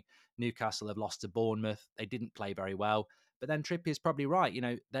way. Newcastle have lost to Bournemouth. They didn't play very well. But then Trippier's probably right.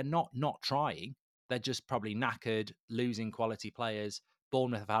 They're not trying. They're just probably knackered, losing quality players.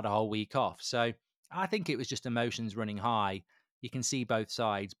 Bournemouth have had a whole week off. So I think it was just emotions running high. You can see both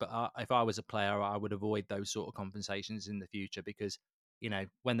sides, but if I was a player, I would avoid those sort of conversations in the future, because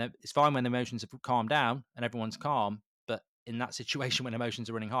it's fine when the emotions have calmed down and everyone's calm, but in that situation when emotions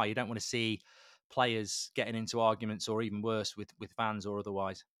are running high, you don't want to see players getting into arguments, or even worse, with fans or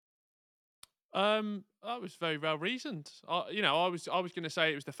otherwise. That was very well reasoned. I was going to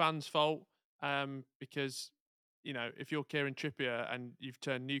say it was the fans' fault, because if you're Kieran Trippier and you've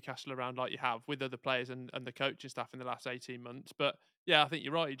turned Newcastle around like you have with other players and the coaching staff in the last 18 months, but yeah, I think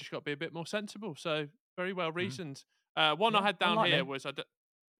you're right. You just got to be a bit more sensible. So very well Mm. reasoned. One I Yeah, had down here unlikely. was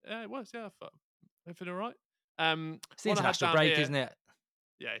yeah, it was, yeah. I thought, everything all right? It's the One I had international down break, here. isn't it?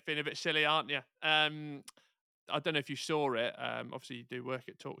 Yeah, you're feeling a bit silly, aren't you? I don't know if you saw it. Obviously, you do work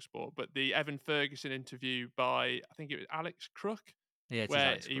at Talksport, but the Evan Ferguson interview by, I think it was Alex Crook, Yeah, it is where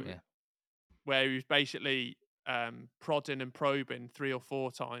Alex Crook, yeah. where he was basically prodding and probing 3 or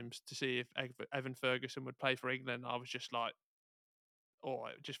 4 times to see if Evan Ferguson would play for England. I was just like, oh,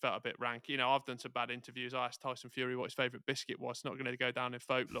 it just felt a bit rank. I've done some bad interviews. I asked Tyson Fury what his favourite biscuit was. It's not going to go down in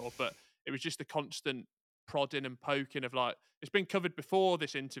folklore, but it was just the constant prodding and poking of like, it's been covered before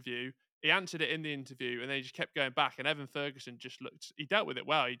this interview. He answered it in the interview and then he just kept going back. And Evan Ferguson just he dealt with it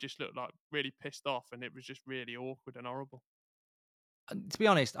well. He just looked like really pissed off and it was just really awkward and horrible. To be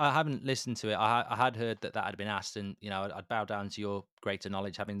honest, I haven't listened to it. I had heard that had been asked, and I'd bow down to your greater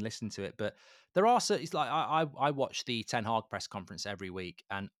knowledge having listened to it. But there are certain, it's like I watch the Ten Hag press conference every week,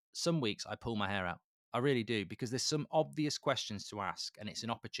 and some weeks I pull my hair out. I really do, because there's some obvious questions to ask, and it's an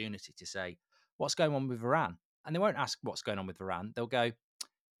opportunity to say what's going on with Varane, and they won't ask what's going on with Varane. They'll go,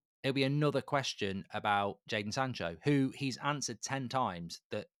 it'll be another question about Jadon Sancho, who he's answered 10 times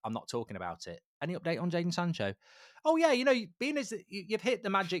that I'm not talking about it. Any update on Jadon Sancho? Oh, yeah, being as you've hit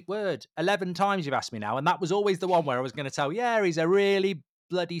the magic word 11 times, you've asked me now. And that was always the one where I was going to tell, yeah, he's a really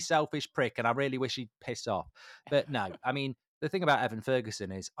bloody selfish prick and I really wish he'd piss off. But no, I mean, the thing about Evan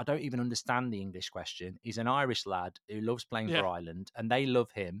Ferguson is I don't even understand the English question. He's an Irish lad who loves playing Yeah. for Ireland and they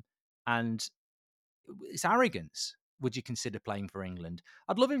love him. And it's arrogance. Would you consider playing for England?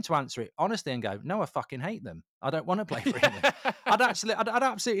 I'd love him to answer it honestly and go, no, I fucking hate them. I don't want to play for England. I'd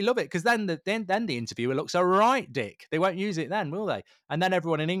absolutely love it, because then the interviewer looks a right dick. They won't use it then, will they? And then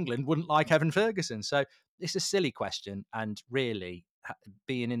everyone in England wouldn't like Evan Ferguson. So it's a silly question. And really,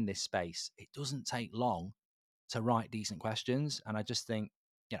 being in this space, it doesn't take long to write decent questions. And I just think,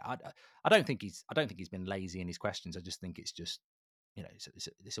 I don't think he's been lazy in his questions. I just think it's just,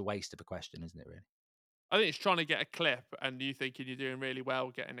 it's a waste of a question, isn't it? Really. I think it's trying to get a clip and you thinking you're doing really well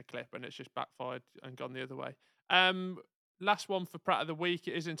getting a clip and it's just backfired and gone the other way. Last one for Pratt of the Week.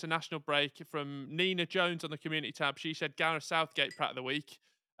 It is international break from Nina Jones on the community tab. She said Gareth Southgate Pratt of the Week.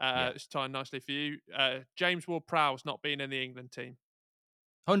 It's timed nicely for you. James Ward-Prowse not being in the England team.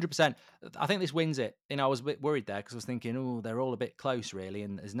 100%. I think this wins it. I was a bit worried there because I was thinking, oh, they're all a bit close, really,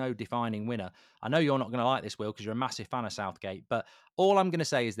 and there's no defining winner. I know you're not going to like this, Will, because you're a massive fan of Southgate, but all I'm going to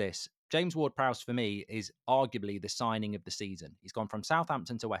say is this. James Ward-Prowse, for me, is arguably the signing of the season. He's gone from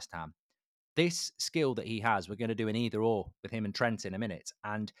Southampton to West Ham. This skill that he has, we're going to do an either or with him and Trent in a minute,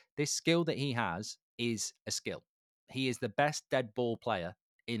 and this skill that he has is a skill. He is the best dead ball player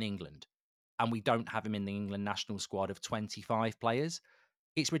in England, and we don't have him in the England national squad of 25 players.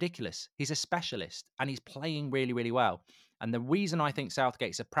 It's ridiculous. He's a specialist and he's playing really, really well. And the reason I think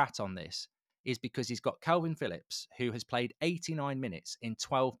Southgate's a prat on this is because he's got Calvin Phillips, who has played 89 minutes in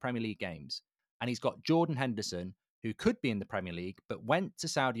 12 Premier League games. And he's got Jordan Henderson, who could be in the Premier League, but went to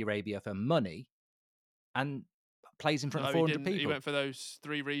Saudi Arabia for money and plays in front of 400 people. He went for those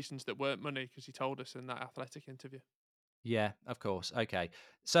 3 reasons that weren't money because he told us in that Athletic interview. Yeah, of course. Okay.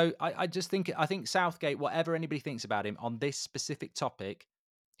 So I think Southgate, whatever anybody thinks about him on this specific topic,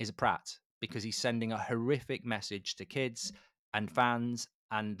 is a prat, because he's sending a horrific message to kids and fans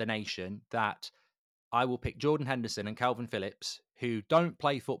and the nation that I will pick Jordan Henderson and Calvin Phillips, who don't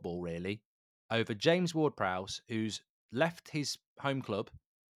play football really, over James Ward-Prowse, who's left his home club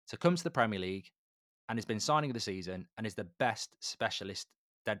to come to the Premier League and has been signing of the season and is the best specialist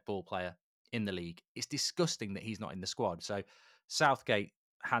dead ball player in the league. It's disgusting that he's not in the squad. So Southgate,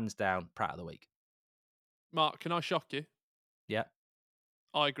 hands down, Prat of the Week. Mark, can I shock you? Yeah.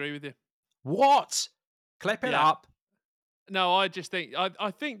 I agree with you. What? Clip it up. No, I just think I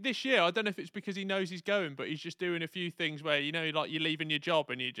think this year, I don't know if it's because he knows he's going, but he's just doing a few things where, like you're leaving your job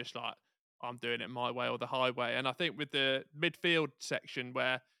and you're just like, I'm doing it my way or the highway. And I think with the midfield section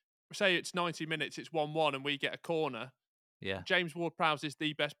where, say it's 90 minutes, it's 1-1 and we get a corner. Yeah. James Ward-Prowse is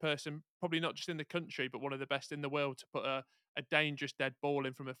the best person, probably not just in the country, but one of the best in the world to put a dangerous dead ball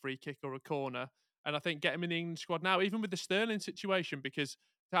in from a free kick or a corner. And I think get him in the England squad now, even with the Sterling situation, because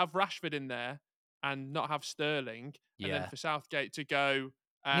to have Rashford in there and not have Sterling, and then for Southgate to go.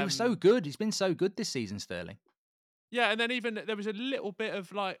 He was so good. He's been so good this season, Sterling. Yeah, and then even there was a little bit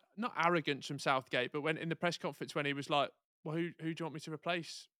of like, not arrogance from Southgate, but when in the press conference when he was like, well, who do you want me to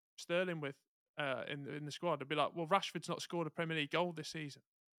replace Sterling with in the squad? I'd be like, well, Rashford's not scored a Premier League goal this season.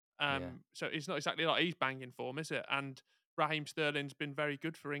 So it's not exactly like he's banging form, is it? And Raheem Sterling's been very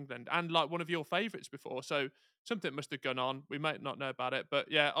good for England and like one of your favourites before. So something must have gone on. We might not know about it,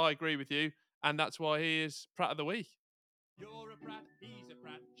 but yeah, I agree with you. And that's why he is Prat of the Week. You're a prat, he's a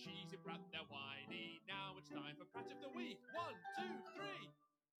prat, she's a prat, they're whiny. Now it's time for Prat of the Week. 1, 2, 3.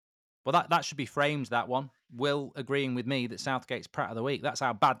 Well, that should be framed, that one. Will agreeing with me that Southgate's Prat of the Week. That's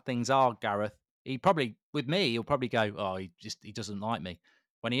how bad things are, Gareth. He'll probably go, oh, he doesn't like me.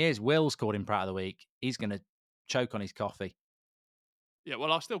 When he hears Will's called him Prat of the Week, he's going to choke on his coffee. Yeah,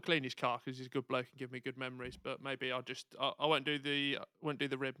 well, I'll still clean his car because he's a good bloke and give me good memories. But maybe I won't do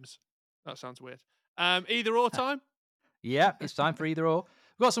the ribs. That sounds weird. Either or time. Yeah, it's time for either or.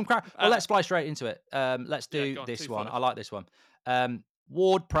 We've got some crap. Well, Uh, let's fly straight into it. Let's yeah, do go on, this two one. I first. like this one.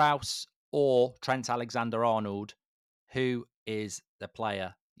 Ward Prowse or Trent Alexander-Arnold. Who is the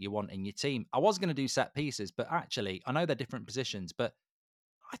player you want in your team? I was going to do set pieces, but actually, I know they're different positions, but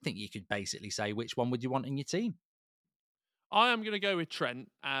I think you could basically say which one would you want in your team? I am going to go with Trent,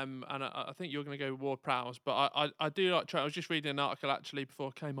 and I think you're going to go with Ward Prowse, but I do like Trent. I was just reading an article actually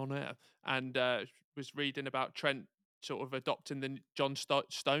before I came on air, and was reading about Trent sort of adopting the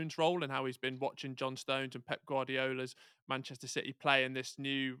Stones role and how he's been watching John Stones and Pep Guardiola's Manchester City play in this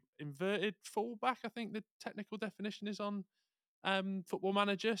new inverted fullback. I think the technical definition is on Football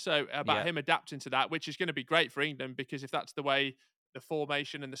Manager. So about Yeah, him adapting to that, which is going to be great for England because if that's the way the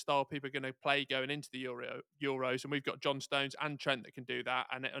formation and the style people are going to play going into the Euros, and we've got John Stones and Trent that can do that,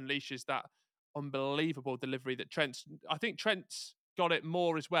 and it unleashes that unbelievable delivery that Trent's. I think Trent's got it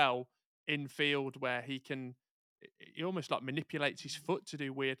more as well in field where he can. He almost like manipulates his foot to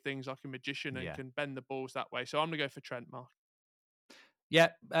do weird things like a magician and yeah. can bend the balls that way. So I'm gonna go for Trent, Mark. Yeah,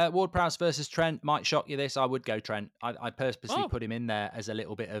 Ward Prowse versus Trent might shock you. This I would go Trent. I purposely Oh, put him in there as a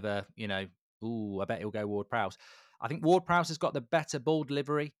little bit of a, ooh, I bet he'll go Ward Prowse. I think Ward Prowse has got the better ball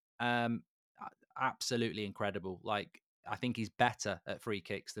delivery. Absolutely incredible. Like I think he's better at free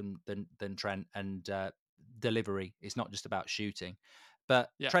kicks than Trent, and delivery. It's not just about shooting,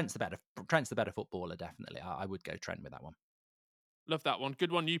 but yeah. Trent's the better footballer. Definitely, I would go Trent with that one. Love that one.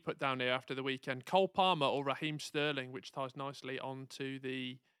 Good one you put down here after the weekend. Cole Palmer or Raheem Sterling, which ties nicely onto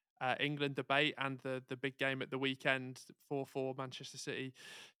the England debate and the big game at the weekend, 4-4 Manchester City.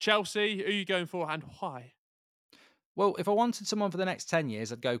 Chelsea, who are you going for and why? Well, if I wanted someone for the next 10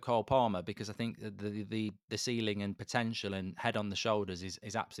 years, I'd go Cole Palmer because I think the ceiling and potential and head on the shoulders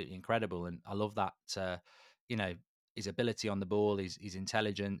is absolutely incredible, and I love that. You know his ability on the ball, his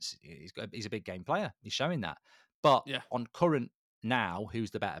intelligence. He's a big game player. He's showing that. But Yeah. on current now,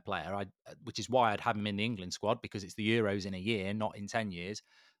 who's the better player? Which is why I'd have him in the England squad because it's the Euros in a year, not in 10 years.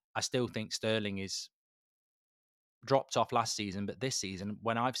 I still think Sterling is dropped off last season, but this season,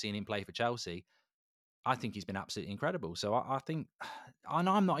 when I've seen him play for Chelsea, I think he's been absolutely incredible. So I think, and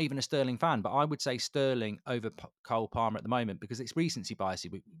I'm not even a Sterling fan, but I would say Sterling over Cole Palmer at the moment because it's recency bias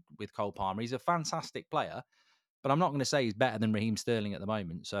with Cole Palmer. He's a fantastic player, but I'm not going to say he's better than Raheem Sterling at the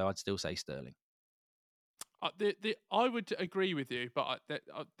moment. So I'd still say Sterling. I would agree with you, but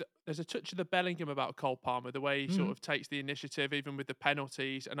there's a touch of the Bellingham about Cole Palmer, the way he sort Mm. of takes the initiative, even with the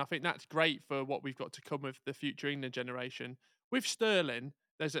penalties, and I think that's great for what we've got to come with the future England generation. With Sterling,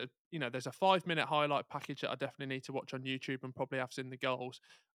 there's a 5 minute highlight package that I definitely need to watch on YouTube and probably have seen the goals.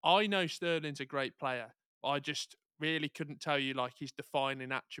 I know Sterling's a great player. I just really couldn't tell you like his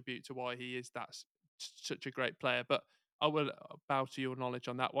defining attribute to why he is such a great player, but I will bow to your knowledge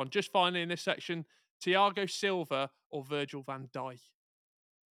on that one. Just finally in this section. Thiago Silva or Virgil van Dijk?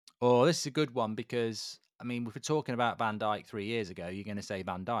 Oh, this is a good one because I mean, if we're talking about Van Dijk 3 years ago, you're going to say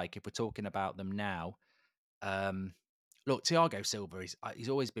Van Dijk. If we're talking about them now, Um, look, Thiago Silva is he's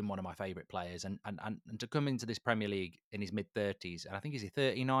always been one of my favourite players, and to come into this Premier League in his mid 30s, and I think he's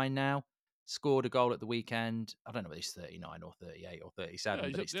 39 now. Scored a goal at the weekend. I don't know whether he's 39 or 38 or Yeah, 37,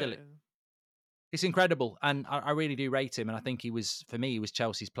 he's but up it's still there. it's incredible, and I really do rate him. And I think for me, he was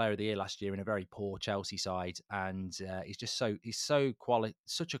Chelsea's Player of the Year last year in a very poor Chelsea side, and he's so quality,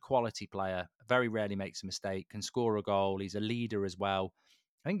 such a quality player. Very rarely makes a mistake, can score a goal. He's a leader as well.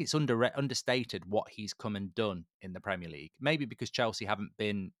 I think it's understated what he's come and done in the Premier League. Maybe because Chelsea haven't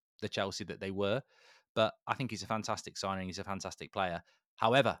been the Chelsea that they were, but I think he's a fantastic signing. He's a fantastic player.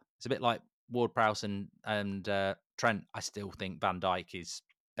 However, it's a bit like Ward Prowse and Trent. I still think Van Dijk is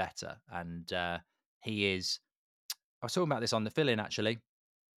better, and he is. I was talking about this on the fill-in actually.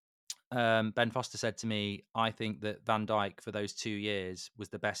 Ben Foster said to me, "I think that Van Dijk for those 2 years was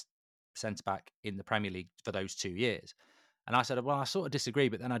the best centre back in the Premier League for those 2 years." And I said, "Well, I sort of disagree,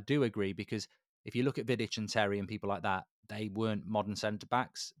 but then I do agree because if you look at Vidic and Terry and people like that, they weren't modern centre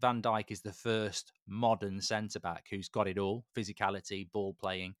backs. Van Dijk is the first modern centre back who's got it all: physicality, ball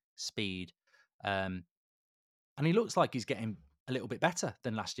playing, speed." Um, and he looks like he's getting a little bit better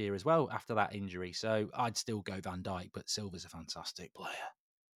than last year as well after that injury. So I'd still go Van Dijk, but Silva's a fantastic player.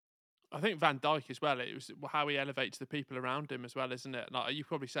 I think Van Dijk as well. It was how he elevates the people around him as well, isn't it? Like you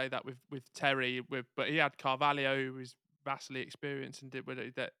probably say that with Terry, but he had Carvalho, who was vastly experienced and did what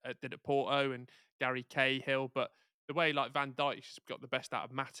he did at Porto, and Gary Cahill. But the way like Van Dijk's got the best out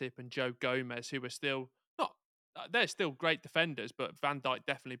of Matip and Joe Gomez, who are still not. They're still great defenders, but Van Dijk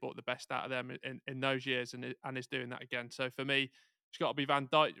definitely brought the best out of them in those years, and is doing that again. So for me, it's got to be Van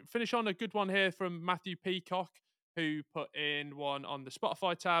Dijk. Finish on a good one here from Matthew Peacock, who put in one on the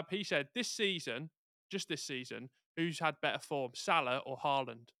Spotify tab. He said, this season, just this season, Who's had better form, Salah or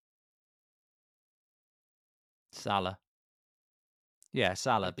Haaland? Salah. Yeah,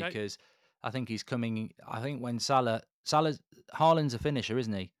 Salah, Okay. because I think he's coming. I think when Salah's Haaland's a finisher,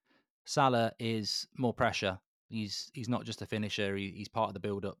 isn't he? Salah is more pressure. He's not just a finisher. He's part of the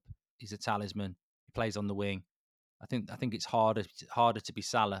build up. He's a talisman. He plays on the wing. I think it's harder to be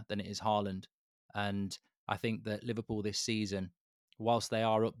Salah than it is Haaland. And I think that Liverpool this season, whilst they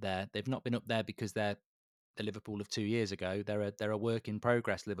are up there, they've not been up there because they're the Liverpool of 2 years ago. They're a work in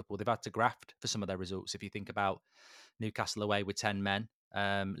progress. Liverpool. They've had to graft for some of their results. If you think about Newcastle away with 10 men,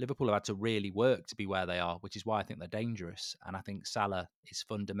 Liverpool have had to really work to be where they are, which is why I think they're dangerous. And I think Salah is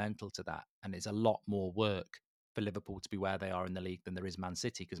fundamental to that. And it's a lot more work for Liverpool to be where they are in the league than there is Man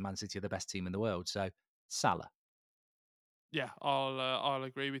City, because Man City are the best team in the world. So Salah. Yeah, I'll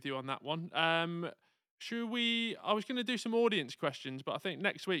agree with you on that one. Should we? I was going to do some audience questions, but I think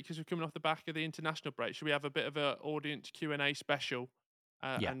next week, because we're coming off the back of the international break, should we have a bit of a audience Q&A special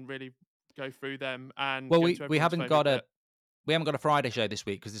Yeah. and really go through them and Well, go we, to we everyone's haven't favourite got a bit? we haven't got a Friday show this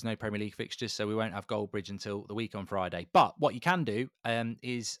week because there's no Premier League fixtures, so we won't have Goldbridge until the week on Friday. But what you can do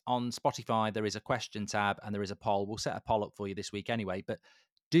is on Spotify, there is a question tab and there is a poll. We'll set a poll up for you this week anyway, but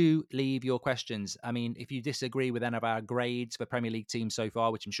do leave your questions. I mean, if you disagree with any of our grades for Premier League teams so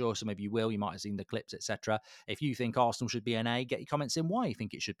far, which I'm sure some of you will, you might have seen the clips, etc. If you think Arsenal should be an A, get your comments in why you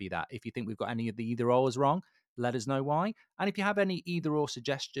think it should be that. If you think we've got any of the either or's wrong, let us know why. And if you have any either or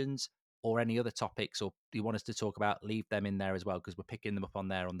suggestions, or any other topics or you want us to talk about, leave them in there as well, because we're picking them up on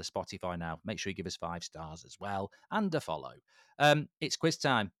there on the Spotify now. Make sure you give us 5 stars as well and a follow. It's quiz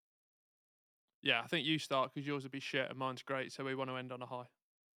time. Yeah, I think you start because yours would be shit and mine's great, so we want to end on a high.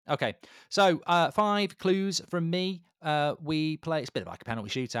 Okay, so 5 clues from me. We play, it's a bit like a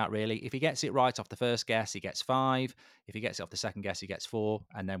penalty shootout, really. If he gets it right off the first guess, he gets 5. If he gets it off the second guess, he gets 4.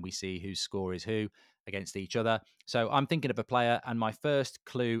 And then we see whose score is who against each other. So I'm thinking of a player, and my first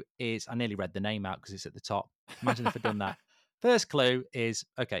clue is, I nearly read the name out because it's at the top. Imagine if I'd done that. First clue is,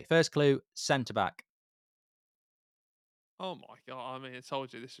 centre back. Oh my god! I mean, I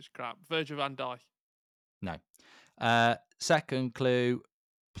told you this is crap. Virgil van Dijk. No. Second clue,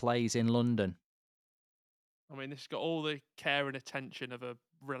 plays in London. I mean, this has got all the care and attention of a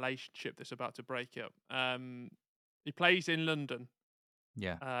relationship that's about to break up. He plays in London.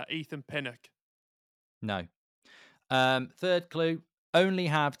 Yeah. Ethan Pinnock. No. Third clue, only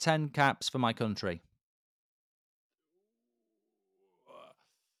have 10 caps for my country.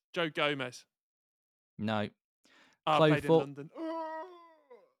 Joe Gomez. No. Played in 4. London.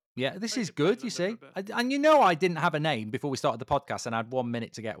 Yeah, this I is did play in good, you London for see. a bit. And you know I didn't have a name before we started the podcast and I had 1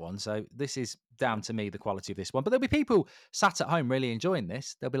 minute to get one. So this is down to me, the quality of this one. But there'll be people sat at home really enjoying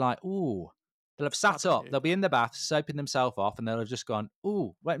this. They'll be like, ooh. They'll have sat bet up. you. They'll be in the bath, soaping themselves off, and they'll have just gone,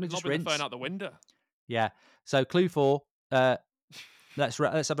 ooh, let me just Lobbing the phone rinse. out the window. Yeah. So clue 4, let's have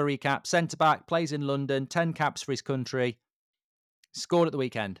a recap. Centre back, plays in London, 10 caps for his country, scored at the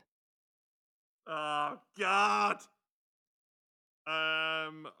weekend. Oh God.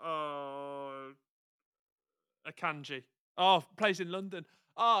 Akanji. Oh, plays in London.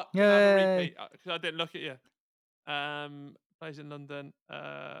 Oh, can I have a Yay. repeat? Because I didn't look at you. Plays in London.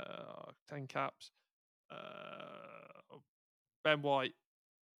 10 caps. Ben White.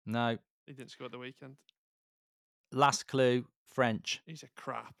 No. He didn't score at the weekend. Last clue, French. He's a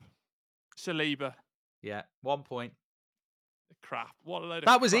crap. Saliba. Yeah, 1 point. Crap. What a load of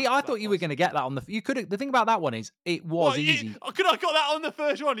That was crap easy. I that thought you were was. going to get that on the. You could. The thing about that one is, it was easy. Could I got that on the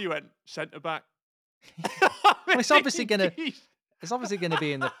first one? You went centre back. Well, it's obviously going to. It's obviously going to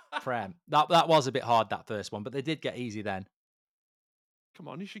be in the Prem. That was a bit hard, that first one, but they did get easy then. Come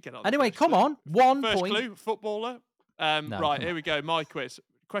on, you should get on. Anyway, come on. 1 First point. clue, footballer. No, Right, here we go. My quiz.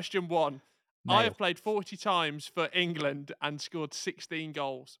 Question 1. I Male. have played 40 times for England and scored 16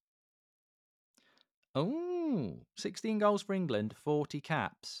 goals. Oh, 16 goals for England, 40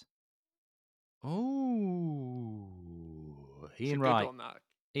 caps. Oh, It's a Ian good Wright. one, that.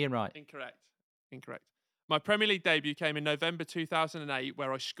 Ian Wright. Incorrect. My Premier League debut came in November 2008,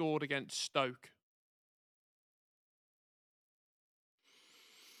 where I scored against Stoke.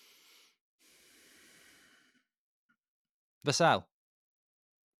 Vassell.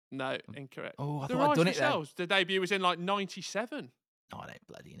 No, incorrect. Oh, I thought I'd done it then. The debut was in like 97. Oh, I don't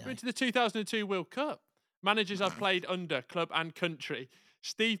bloody know. Went to the 2002 World Cup. Managers I've played under, club and country: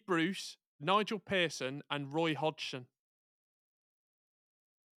 Steve Bruce, Nigel Pearson, and Roy Hodgson.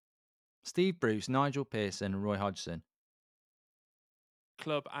 Steve Bruce, Nigel Pearson, and Roy Hodgson.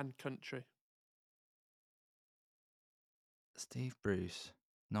 Club and country. Steve Bruce,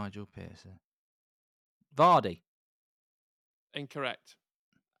 Nigel Pearson. Vardy. Incorrect.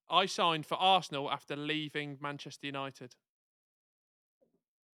 I signed for Arsenal after leaving Manchester United.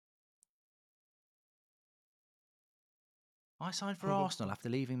 I signed for Arsenal after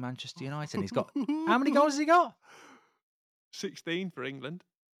leaving Manchester United. And he's got how many goals has he got? 16 for England.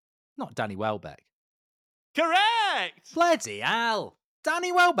 Not Danny Welbeck. Correct! Bloody hell.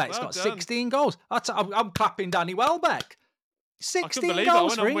 Danny Welbeck's Well got done. 16 goals. I'm clapping Danny Welbeck. I couldn't 16 believe it.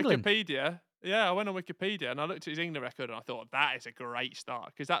 goals I for went on England. Wikipedia. Yeah, I went on Wikipedia and I looked at his England record and I thought, that is a great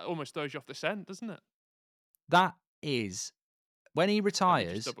start because that almost throws you off the scent, doesn't it? That is, when he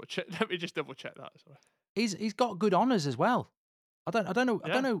retires, Let me just double check that. Sorry. he's got good honours as well. I don't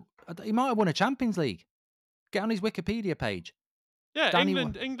know. He might have won a Champions League. Get on his Wikipedia page. Yeah,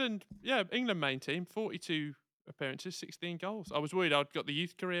 England main team, 42 appearances, 16 goals. I was worried I'd got the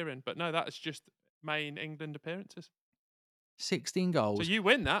youth career in, but no, that's just main England appearances. 16 goals. So you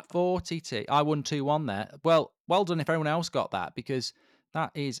win that. 42. I won 2-1 there. Well done if everyone else got that, because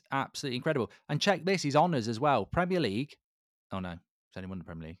that is absolutely incredible. And check this, his honours as well. Premier League. Oh no, he's only won the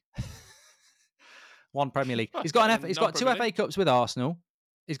Premier League. One Premier League. He's got he's got 2 FA Cups with Arsenal.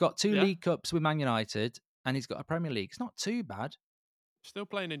 He's got 2 League Cups with Man United, and he's got a Premier League. It's not too bad. Still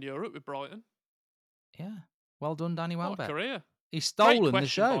playing in Europe with Brighton. Yeah. Well done, Danny Welbeck. What a career. He's stolen the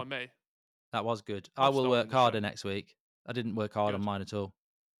show. By me. That was good. I will work harder next week. I didn't work hard on mine at all.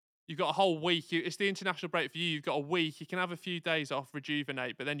 You've got a whole week. It's the international break for you. You've got a week. You can have a few days off,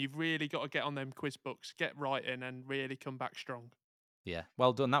 rejuvenate, but then you've really got to get on them quiz books, get writing, and really come back strong. Yeah,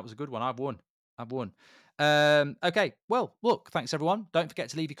 well done. That was a good one. I've won. Okay, well, look, thanks everyone. Don't forget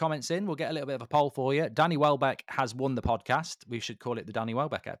to leave your comments in. We'll get a little bit of a poll for you. Danny Welbeck has won the podcast. We should call it the Danny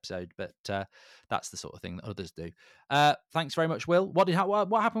Welbeck episode, but that's the sort of thing that others do. Thanks very much, Will. What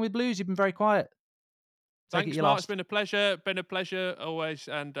happened with Blues? You've been very quiet. Thanks, Mark. It's been a pleasure always,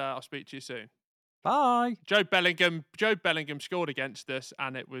 and I'll speak to you soon. Bye. Joe Bellingham scored against us,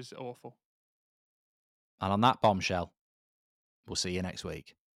 and it was awful. And on that bombshell, we'll see you next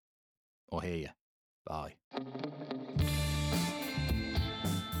week. Or hear you. Bye.